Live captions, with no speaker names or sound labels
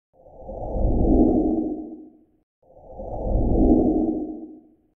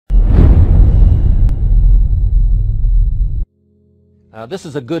This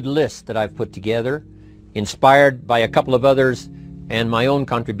is a good list that I've put together, inspired by a couple of others and my own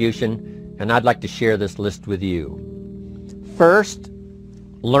contribution, and I'd like to share this list with you. First,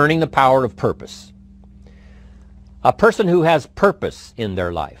 learning the power of purpose. A person who has purpose in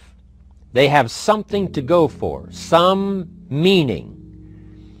their life, they have something to go for, some meaning.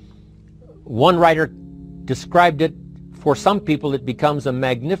 One writer described it, for some people it becomes a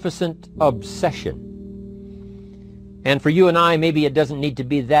magnificent obsession. And for you and I, maybe it doesn't need to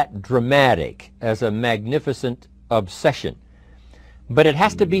be that dramatic as a magnificent obsession. But it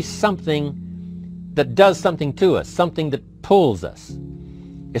has to be something that does something to us, something that pulls us,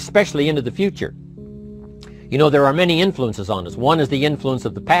 especially into the future. You know, there are many influences on us. One is the influence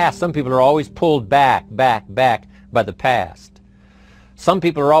of the past. Some people are always pulled back by the past. Some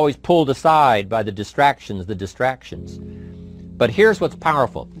people are always pulled aside by the distractions. But here's what's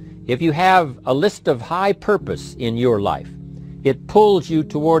powerful. If you have a list of high purpose in your life, it pulls you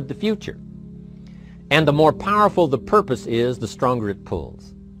toward the future. And the more powerful the purpose is, the stronger it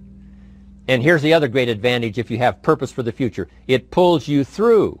pulls. And here's the other great advantage if you have purpose for the future. It pulls you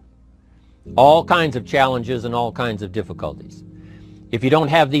through all kinds of challenges and all kinds of difficulties. If you don't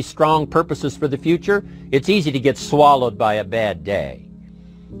have these strong purposes for the future, it's easy to get swallowed by a bad day.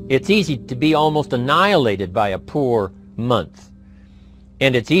 It's easy to be almost annihilated by a poor month.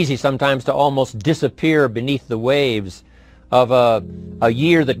 And it's easy sometimes to almost disappear beneath the waves of a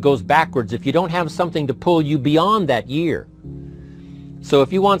year that goes backwards if you don't have something to pull you beyond that year. So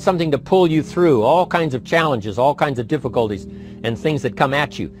if you want something to pull you through all kinds of challenges, all kinds of difficulties and things that come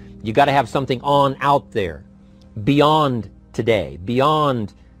at you, you got to have something on out there, beyond today,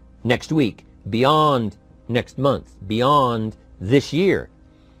 beyond next week, beyond next month, beyond this year,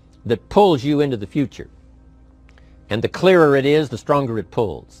 that pulls you into the future. And the clearer it is, the stronger it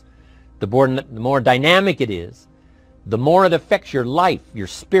pulls. The more dynamic it is, the more it affects your life, your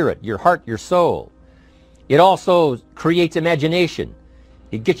spirit, your heart, your soul. It also creates imagination.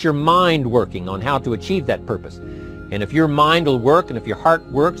 It gets your mind working on how to achieve that purpose. And if your mind will work, and if your heart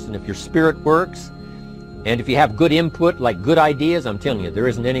works, and if your spirit works, and if you have good input, like good ideas, I'm telling you, there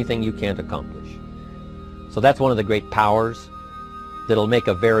isn't anything you can't accomplish. So that's one of the great powers that'll make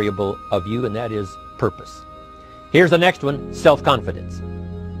a variable of you, and that is purpose. Here's the next one, self-confidence.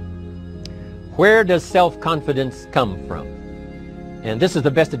 Where does self-confidence come from? And this is the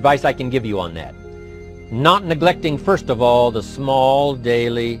best advice I can give you on that. Not neglecting, first of all, the small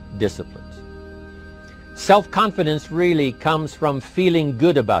daily disciplines. Self-confidence really comes from feeling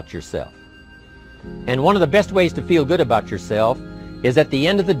good about yourself. And one of the best ways to feel good about yourself is at the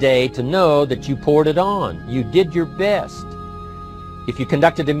end of the day to know that you poured it on. You did your best. If you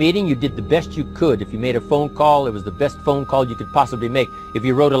conducted a meeting, you did the best you could. If you made a phone call, it was the best phone call you could possibly make. If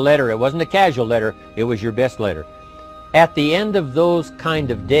you wrote a letter, it wasn't a casual letter, it was your best letter. At the end of those kind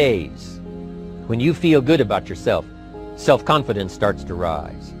of days, when you feel good about yourself, self-confidence starts to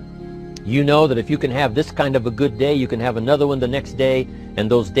rise. You know that if you can have this kind of a good day, you can have another one the next day, and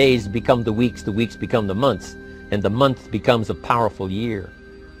those days become the weeks become the months, and the month becomes a powerful year.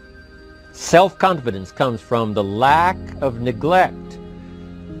 Self-confidence comes from the lack of neglect.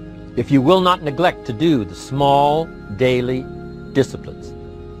 If you will not neglect to do the small daily disciplines,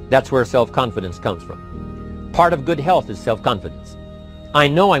 that's where self-confidence comes from. Part of good health is self-confidence. I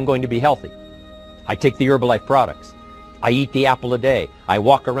know I'm going to be healthy. I take the Herbalife products. I eat the apple a day. I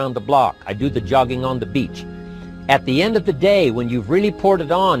walk around the block. I do the jogging on the beach. At the end of the day, when you've really poured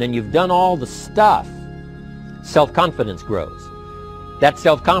it on and you've done all the stuff, self-confidence grows. That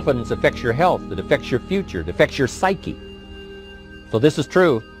self-confidence affects your health, it affects your future, it affects your psyche. So this is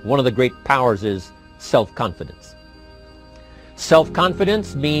true. One of the great powers is self-confidence.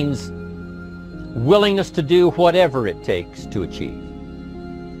 Self-confidence means willingness to do whatever it takes to achieve.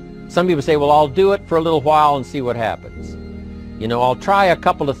 Some people say, well, I'll do it for a little while and see what happens. You know, I'll try a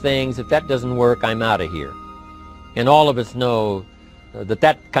couple of things. If that doesn't work, I'm out of here. And all of us know that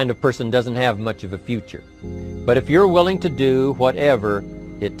that kind of person doesn't have much of a future. But if you're willing to do whatever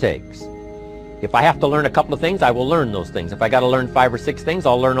it takes, if I have to learn a couple of things, I will learn those things. If I got to learn 5 or 6 things,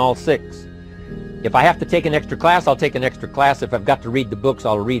 I'll learn all 6. If I have to take an extra class, I'll take an extra class. If I've got to read the books,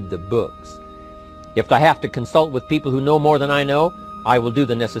 I'll read the books. If I have to consult with people who know more than I know, I will do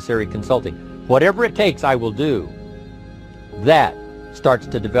the necessary consulting. Whatever it takes, I will do. That starts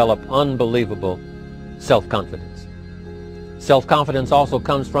to develop unbelievable self-confidence. Self-confidence also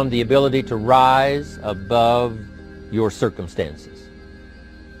comes from the ability to rise above your circumstances,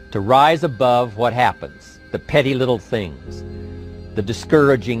 to rise above what happens, the petty little things, the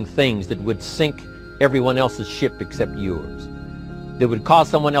discouraging things that would sink everyone else's ship except yours, that would cause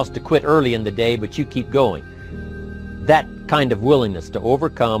someone else to quit early in the day, but you keep going. That kind of willingness to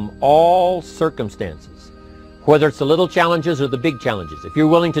overcome all circumstances, whether it's the little challenges or the big challenges, if you're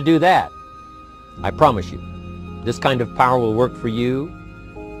willing to do that, I promise you, this kind of power will work for you,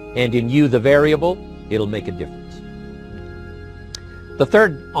 and in you, the variable, it'll make a difference. The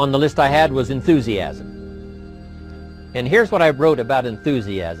third on the list I had was enthusiasm. And here's what I wrote about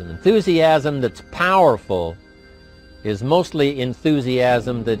enthusiasm. Enthusiasm that's powerful is mostly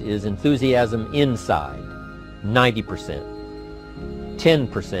enthusiasm that is enthusiasm inside, 90%,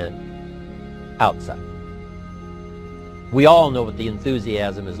 10% outside. We all know what the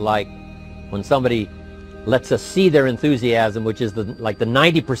enthusiasm is like when somebody lets us see their enthusiasm, which is like the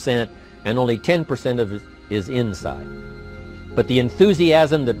 90%, and only 10% of it is inside. But the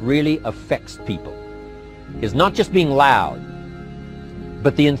enthusiasm that really affects people is not just being loud,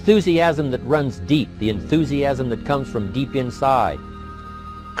 but the enthusiasm that runs deep, the enthusiasm that comes from deep inside,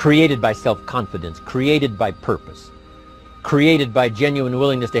 created by self-confidence, created by purpose, created by genuine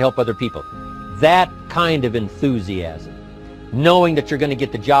willingness to help other people. That kind of enthusiasm, knowing that you're going to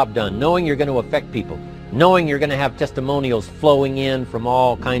get the job done, knowing you're going to affect people, knowing you're going to have testimonials flowing in from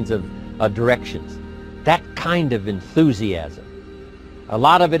all kinds of directions. That kind of enthusiasm. A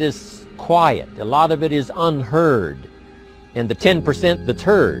lot of it is quiet. A lot of it is unheard. And the 10% that's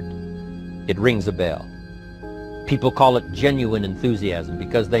heard, it rings a bell. People call it genuine enthusiasm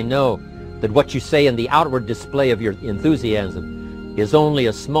because they know that what you say in the outward display of your enthusiasm is only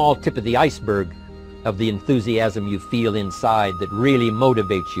a small tip of the iceberg of the enthusiasm you feel inside that really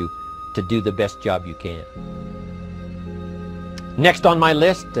motivates you to do the best job you can. Next on my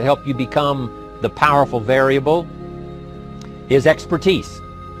list to help you become the powerful variable is expertise.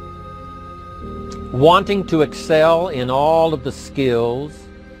 Wanting to excel in all of the skills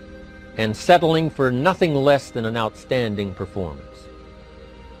and settling for nothing less than an outstanding performance.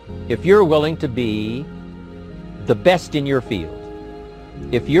 If you're willing to be the best in your field,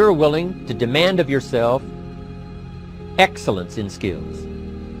 if you're willing to demand of yourself excellence in skills,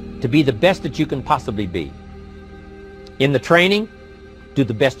 to be the best that you can possibly be. In the training, do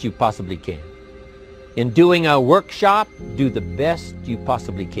the best you possibly can. In doing a workshop, do the best you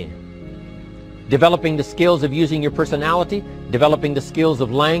possibly can. Developing the skills of using your personality, developing the skills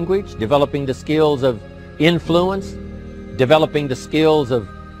of language, developing the skills of influence, developing the skills of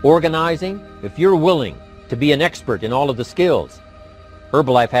organizing. If you're willing to be an expert in all of the skills,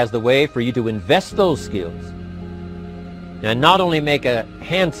 Herbalife has the way for you to invest those skills and not only make a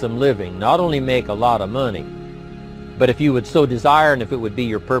handsome living, not only make a lot of money, but if you would so desire and if it would be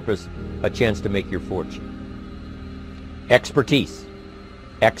your purpose, a chance to make your fortune. Expertise,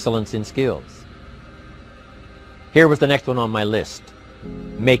 excellence in skills. Here was the next one on my list,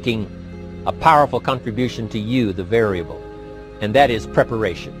 making a powerful contribution to you, the variable, and that is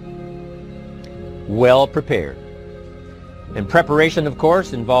preparation. Well prepared. And preparation, of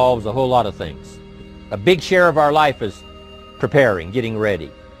course, involves a whole lot of things. A big share of our life is preparing, getting ready.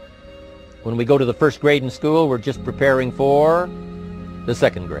 When we go to the first grade in school, we're just preparing for the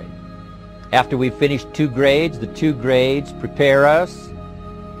second grade. After we've finished 2 grades, the 2 grades prepare us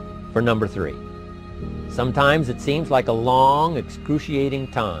for number 3. Sometimes it seems like a long,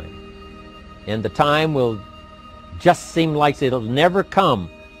 excruciating time. And the time will just seem like it'll never come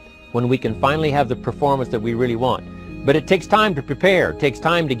when we can finally have the performance that we really want. But it takes time to prepare. It takes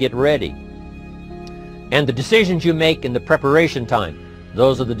time to get ready. And the decisions you make in the preparation time,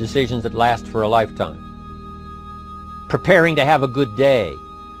 those are the decisions that last for a lifetime. Preparing to have a good day.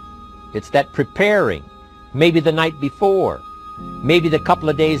 It's that preparing, maybe the night before, maybe the couple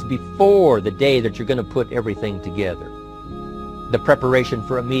of days before the day that you're going to put everything together. The preparation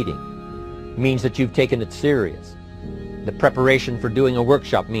for a meeting means that you've taken it serious. The preparation for doing a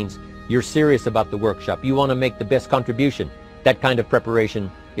workshop means you're serious about the workshop. You want to make the best contribution. That kind of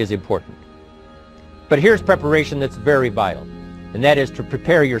preparation is important. But here's preparation that's very vital, and that is to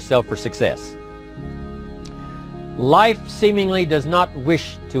prepare yourself for success. Life seemingly does not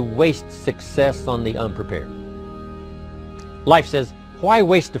wish to waste success on the unprepared. Life says, why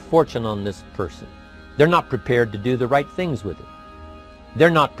waste a fortune on this person? They're not prepared to do the right things with it. They're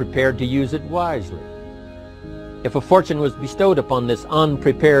not prepared to use it wisely. If a fortune was bestowed upon this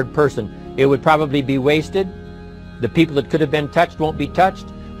unprepared person, it would probably be wasted. The people that could have been touched won't be touched.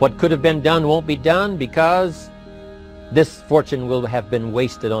 What could have been done won't be done because this fortune will have been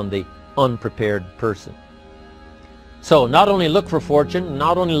wasted on the unprepared person. So not only look for fortune,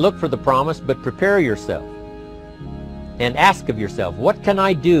 not only look for the promise, but prepare yourself and ask of yourself, what can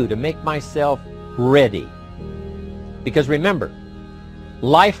I do to make myself ready? Because remember,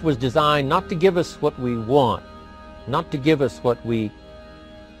 life was designed not to give us what we want, not to give us what we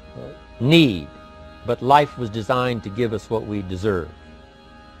need, but life was designed to give us what we deserve.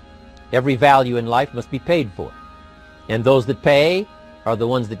 Every value in life must be paid for, and those that pay are the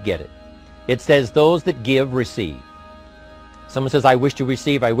ones that get it. It says those that give receive. Someone says, I wish to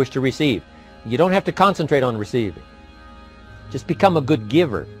receive, I wish to receive. You don't have to concentrate on receiving. Just become a good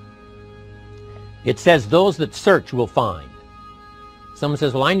giver. It says those that search will find. Someone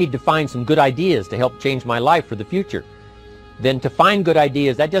says, well, I need to find some good ideas to help change my life for the future. Then to find good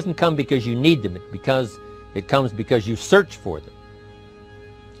ideas, that doesn't come because you need them. It comes because you search for them.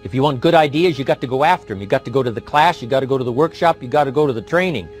 If you want good ideas, you got to go after them. You got to go to the class, you got to go to the workshop, you got to go to the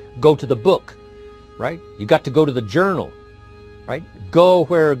training, go to the book, right? You got to go to the journal, right? Go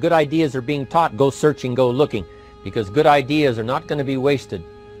where good ideas are being taught. Go searching, go looking, because good ideas are not going to be wasted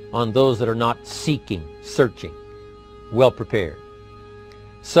on those that are not seeking, searching, well prepared.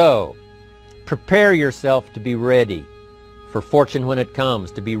 So, prepare yourself to be ready for fortune when it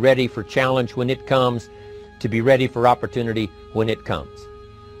comes, to be ready for challenge when it comes, to be ready for opportunity when it comes.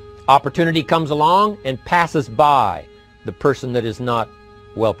 Opportunity comes along and passes by the person that is not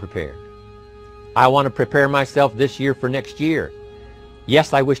well prepared. I want to prepare myself this year for next year.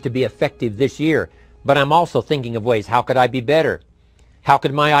 Yes, I wish to be effective this year, but I'm also thinking of ways, how could I be better? How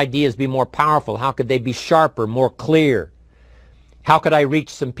could my ideas be more powerful? How could they be sharper, more clear? How could I reach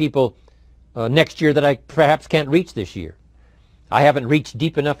some people next year that I perhaps can't reach this year? I haven't reached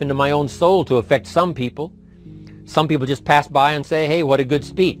deep enough into my own soul to affect some people. Some people just pass by and say, hey, what a good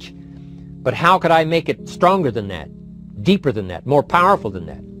speech. But how could I make it stronger than that, deeper than that, more powerful than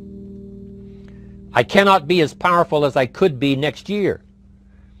that? I cannot be as powerful as I could be next year.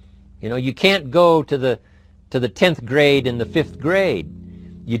 You know, you can't go to the 10th grade in the 5th grade.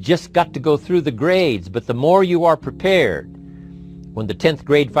 You just got to go through the grades. But the more you are prepared, when the 10th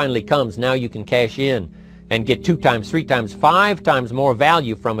grade finally comes, now you can cash in and get 2 times, 3 times, 5 times more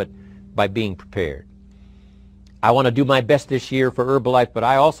value from it by being prepared. I want to do my best this year for Herbalife, but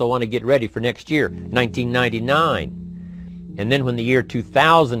I also want to get ready for next year, 1999. And then when the year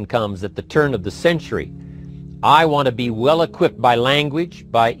 2000 comes, at the turn of the century, I want to be well equipped by language,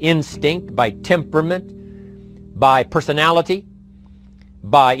 by instinct, by temperament, by personality,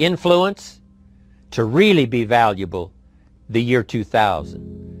 by influence, to really be valuable the year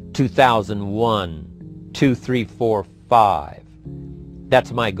 2000, 2001, 2, 3, 4, 5.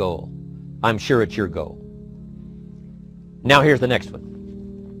 That's my goal. I'm sure it's your goal. Now here's the next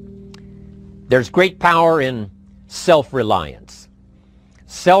one. There's great power in self-reliance.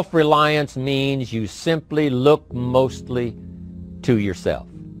 Self-reliance means you simply look mostly to yourself.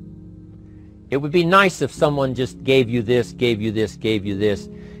 It would be nice if someone just gave you this, gave you this, gave you this.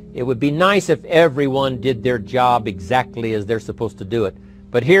 It would be nice if everyone did their job exactly as they're supposed to do it.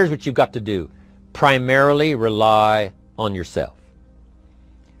 But here's what you've got to do. Primarily rely on yourself.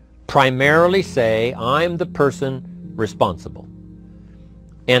 Primarily say, I'm the person responsible.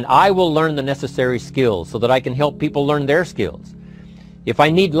 And I will learn the necessary skills so that I can help people learn their skills. If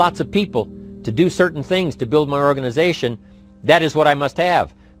I need lots of people to do certain things to build my organization, that is what I must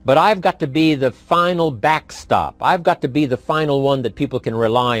have. But I've got to be the final backstop. I've got to be the final one that people can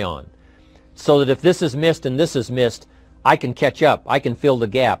rely on. So that if this is missed and this is missed, I can catch up. I can fill the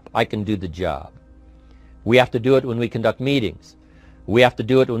gap. I can do the job. We have to do it when we conduct meetings. We have to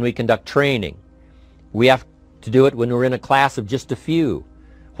do it when we conduct training. We have to do it when we're in a class of just a few.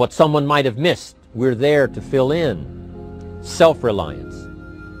 What someone might have missed, we're there to fill in.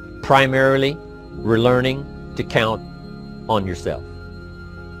 Self-reliance. Primarily, we're learning to count on yourself.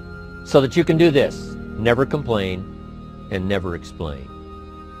 So that you can do this. Never complain and never explain.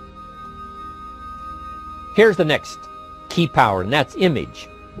 Here's the next key power, and that's image.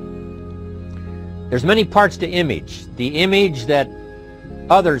 There's many parts to image. The image that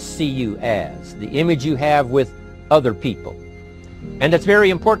others see you as, the image you have with other people. And it's very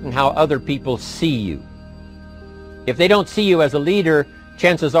important how other people see you. If they don't see you as a leader,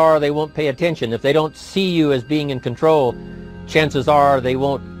 chances are they won't pay attention. If they don't see you as being in control, chances are they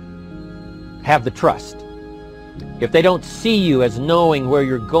won't have the trust. If they don't see you as knowing where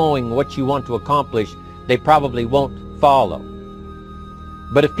you're going, what you want to accomplish, they probably won't follow.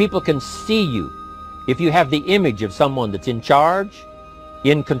 But if people can see you, if you have the image of someone that's in charge,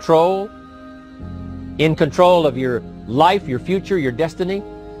 in control of your life, your future, your destiny,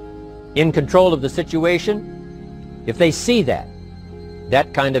 in control of the situation, if they see that,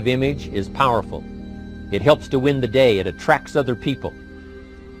 that kind of image is powerful. It helps to win the day. It attracts other people.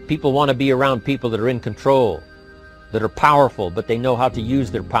 People want to be around people that are in control, that are powerful, but they know how to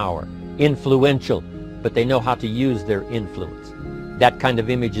use their power, influential, but they know how to use their influence. That kind of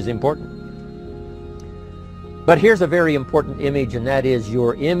image is important. But here's a very important image, and that is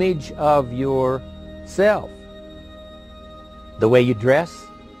your image of your itself. The way you dress,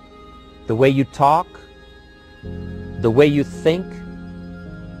 the way you talk, the way you think,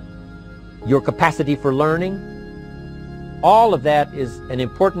 your capacity for learning, all of that is an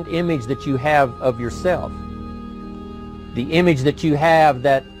important image that you have of yourself. The image that you have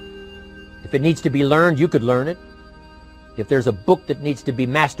that if it needs to be learned, you could learn it. If there's a book that needs to be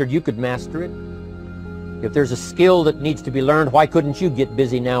mastered, you could master it. If there's a skill that needs to be learned, why couldn't you get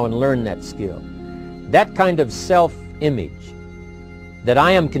busy now and learn that skill? That kind of self-image, that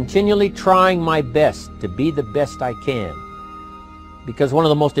I am continually trying my best to be the best I can. Because one of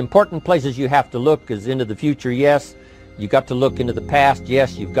the most important places you have to look is into the future, yes. You got to look into the past,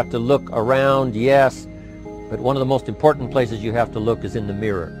 yes. You've got to look around, yes. But one of the most important places you have to look is in the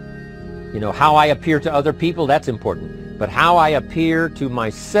mirror. You know, how I appear to other people, that's important. But how I appear to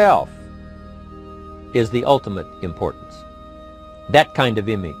myself is the ultimate importance. That kind of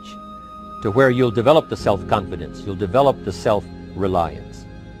image, to where you'll develop the self-confidence, you'll develop the self-reliance.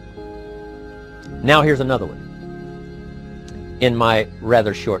 Now here's another one in my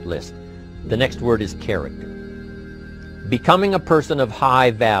rather short list. The next word is character. Becoming a person of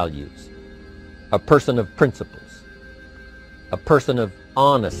high values, a person of principles, a person of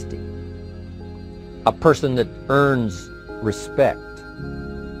honesty, a person that earns respect.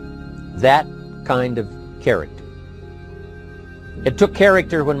 That kind of character. It took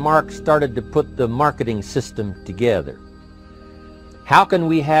character when Mark started to put the marketing system together. How can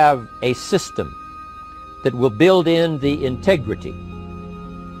we have a system that will build in the integrity,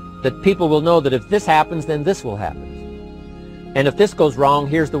 that people will know that if this happens, then this will happen, and if this goes wrong,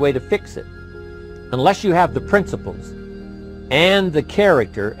 here's the way to fix it? Unless you have the principles and the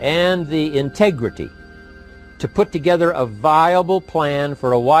character and the integrity to put together a viable plan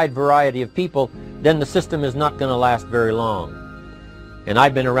for a wide variety of people, then the system is not going to last very long. And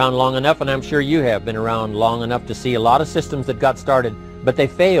I've been around long enough, and I'm sure you have been around long enough to see a lot of systems that got started, but they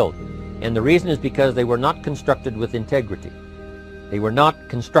failed. And the reason is because they were not constructed with integrity. They were not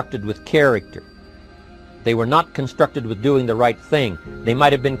constructed with character. They were not constructed with doing the right thing. They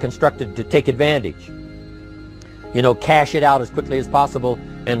might have been constructed to take advantage. You know, cash it out as quickly as possible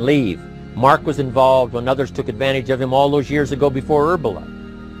and leave. Mark was involved when others took advantage of him all those years ago before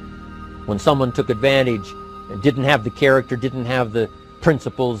Herbalife. When someone took advantage and didn't have the character, didn't have the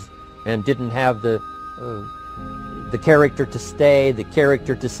principles, and didn't have the character to stay, the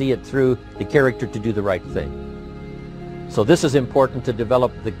character to see it through, the character to do the right thing. So this is important, to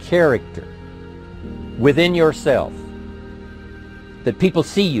develop the character within yourself, that people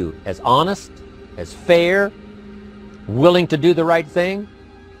see you as honest, as fair, willing to do the right thing,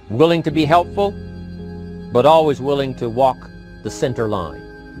 willing to be helpful, but always willing to walk the center line,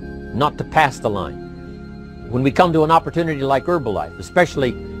 not to pass the line. When we come to an opportunity like Herbalife,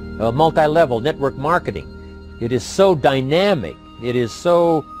 especially multi-level network marketing, it is so dynamic, it is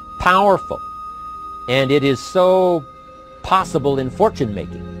so powerful, and it is so possible in fortune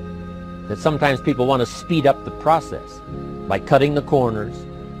making that sometimes people want to speed up the process by cutting the corners,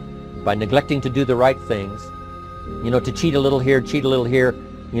 by neglecting to do the right things, you know, to cheat a little here,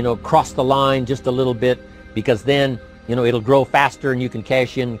 you know, cross the line just a little bit, because then, you know, it'll grow faster and you can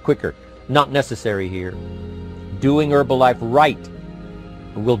cash in quicker. Not necessary here. Doing Herbalife right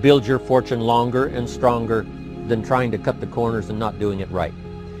will build your fortune longer and stronger than trying to cut the corners and not doing it right.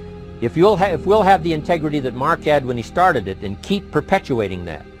 If we'll have the integrity that Mark had when he started it, and keep perpetuating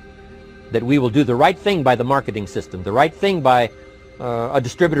that we will do the right thing by the marketing system, the right thing by a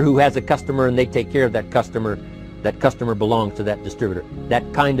distributor who has a customer and they take care of that customer belongs to that distributor.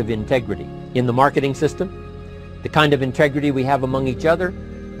 That kind of integrity in the marketing system, the kind of integrity we have among each other,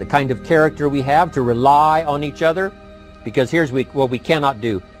 the kind of character we have to rely on each other, because here's what we cannot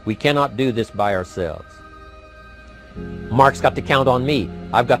do. We cannot do this by ourselves. Mark's got to count on me.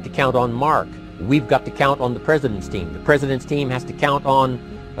 I've got to count on Mark. We've got to count on the president's team. The president's team has to count on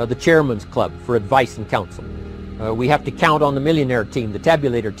the chairman's club for advice and counsel. We have to count on the millionaire team, the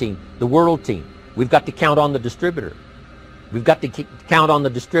tabulator team, the world team. We've got to count on the distributor. We've got to count on the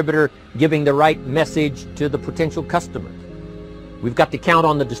distributor giving the right message to the potential customers. We've got to count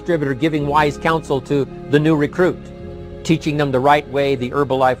on the distributor giving wise counsel to the new recruit, teaching them the right way, the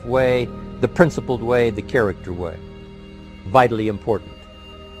Herbalife way, the principled way, the character way. Vitally important.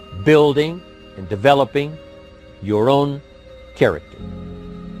 Building and developing your own character.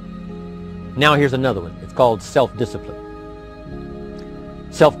 Now here's another one. It's called self-discipline.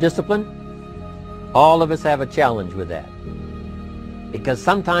 Self-discipline, all of us have a challenge with that. Because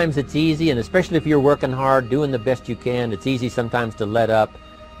sometimes it's easy, and especially if you're working hard, doing the best you can, it's easy sometimes to let up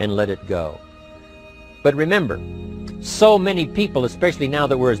and let it go. But remember, So many people, especially now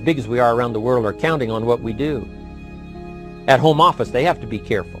that we're as big as we are around the world, are counting on what we do. At home office, they have to be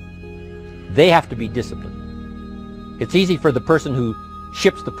careful. They have to be disciplined. It's easy for the person who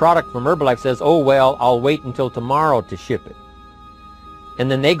ships the product from Herbalife says, oh, well, I'll wait until tomorrow to ship it.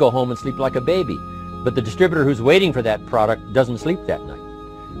 And then they go home and sleep like a baby. But the distributor who's waiting for that product doesn't sleep that night,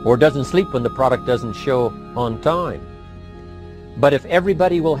 or doesn't sleep when the product doesn't show on time. But if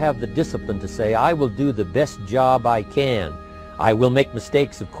everybody will have the discipline to say, I will do the best job I can. I will make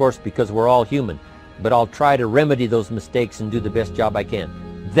mistakes, of course, because we're all human, but I'll try to remedy those mistakes and do the best job I can.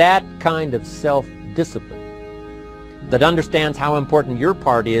 That kind of self-discipline that understands how important your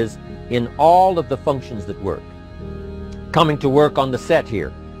part is in all of the functions that work. Coming to work on the set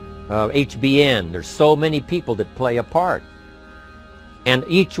here, HBN, there's so many people that play a part. And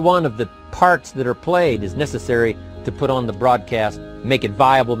each one of the parts that are played is necessary to put on the broadcast, make it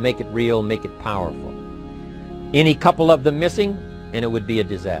viable, make it real, make it powerful. Any couple of them missing, and it would be a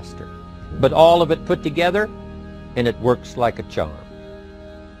disaster. But all of it put together, and it works like a charm.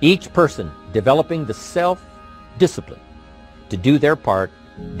 Each person developing the self-discipline to do their part,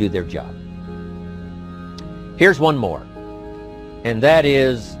 do their job. Here's one more, and that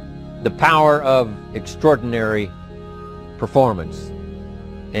is the power of extraordinary performance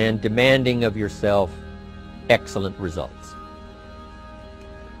and demanding of yourself excellent results.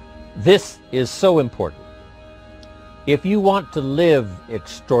 This is so important. If you want to live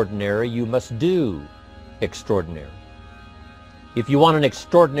extraordinary, you must do extraordinary. If you want an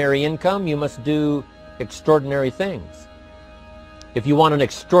extraordinary income, you must do extraordinary things. If you want an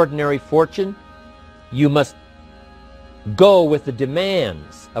extraordinary fortune, you must go with the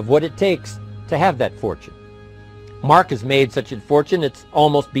demands of what it takes to have that fortune. Mark has made such a fortune, it's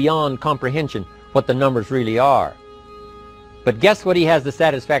almost beyond comprehension what the numbers really are. But guess what he has the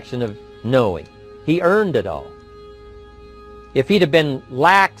satisfaction of knowing? He earned it all. If he'd have been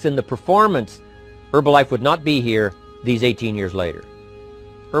lax in the performance, Herbalife would not be here these 18 years later.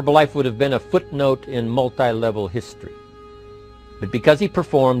 Herbalife would have been a footnote in multi-level history. But because he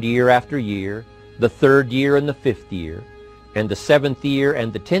performed year after year, the 3rd year and the 5th year, and the 7th year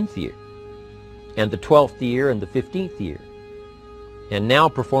and the 10th year, and the 12th year and the 15th year, and now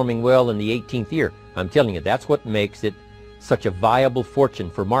performing well in the 18th year. I'm telling you, that's what makes it such a viable fortune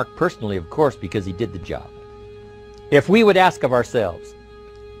for Mark personally, of course, because he did the job. If we would ask of ourselves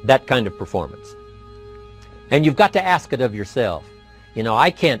that kind of performance, and you've got to ask it of yourself. You know,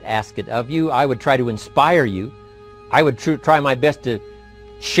 I can't ask it of you. I would try to inspire you. I would try my best to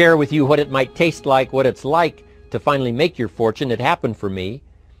share with you what it might taste like, what it's like to finally make your fortune. It happened for me.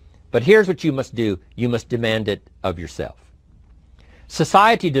 But here's what you must do. You must demand it of yourself.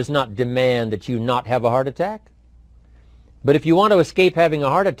 Society does not demand that you not have a heart attack. But if you want to escape having a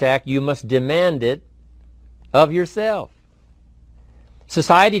heart attack, you must demand it of yourself.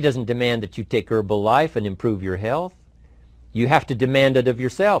 Society doesn't demand that you take Herbalife and improve your health. You have to demand it of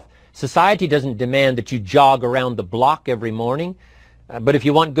yourself. Society doesn't demand that you jog around the block every morning. But if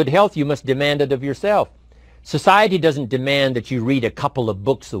you want good health, you must demand it of yourself. Society doesn't demand that you read a couple of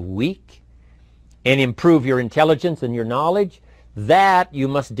books a week and improve your intelligence and your knowledge. That you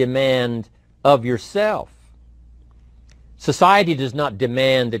must demand of yourself. Society does not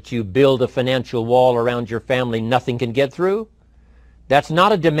demand that you build a financial wall around your family nothing can get through. That's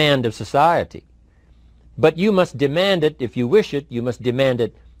not a demand of society. But you must demand it, if you wish it, you must demand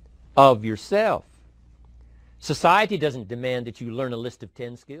it of yourself. Society doesn't demand that you learn a list of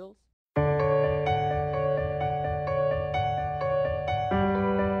 10 skills.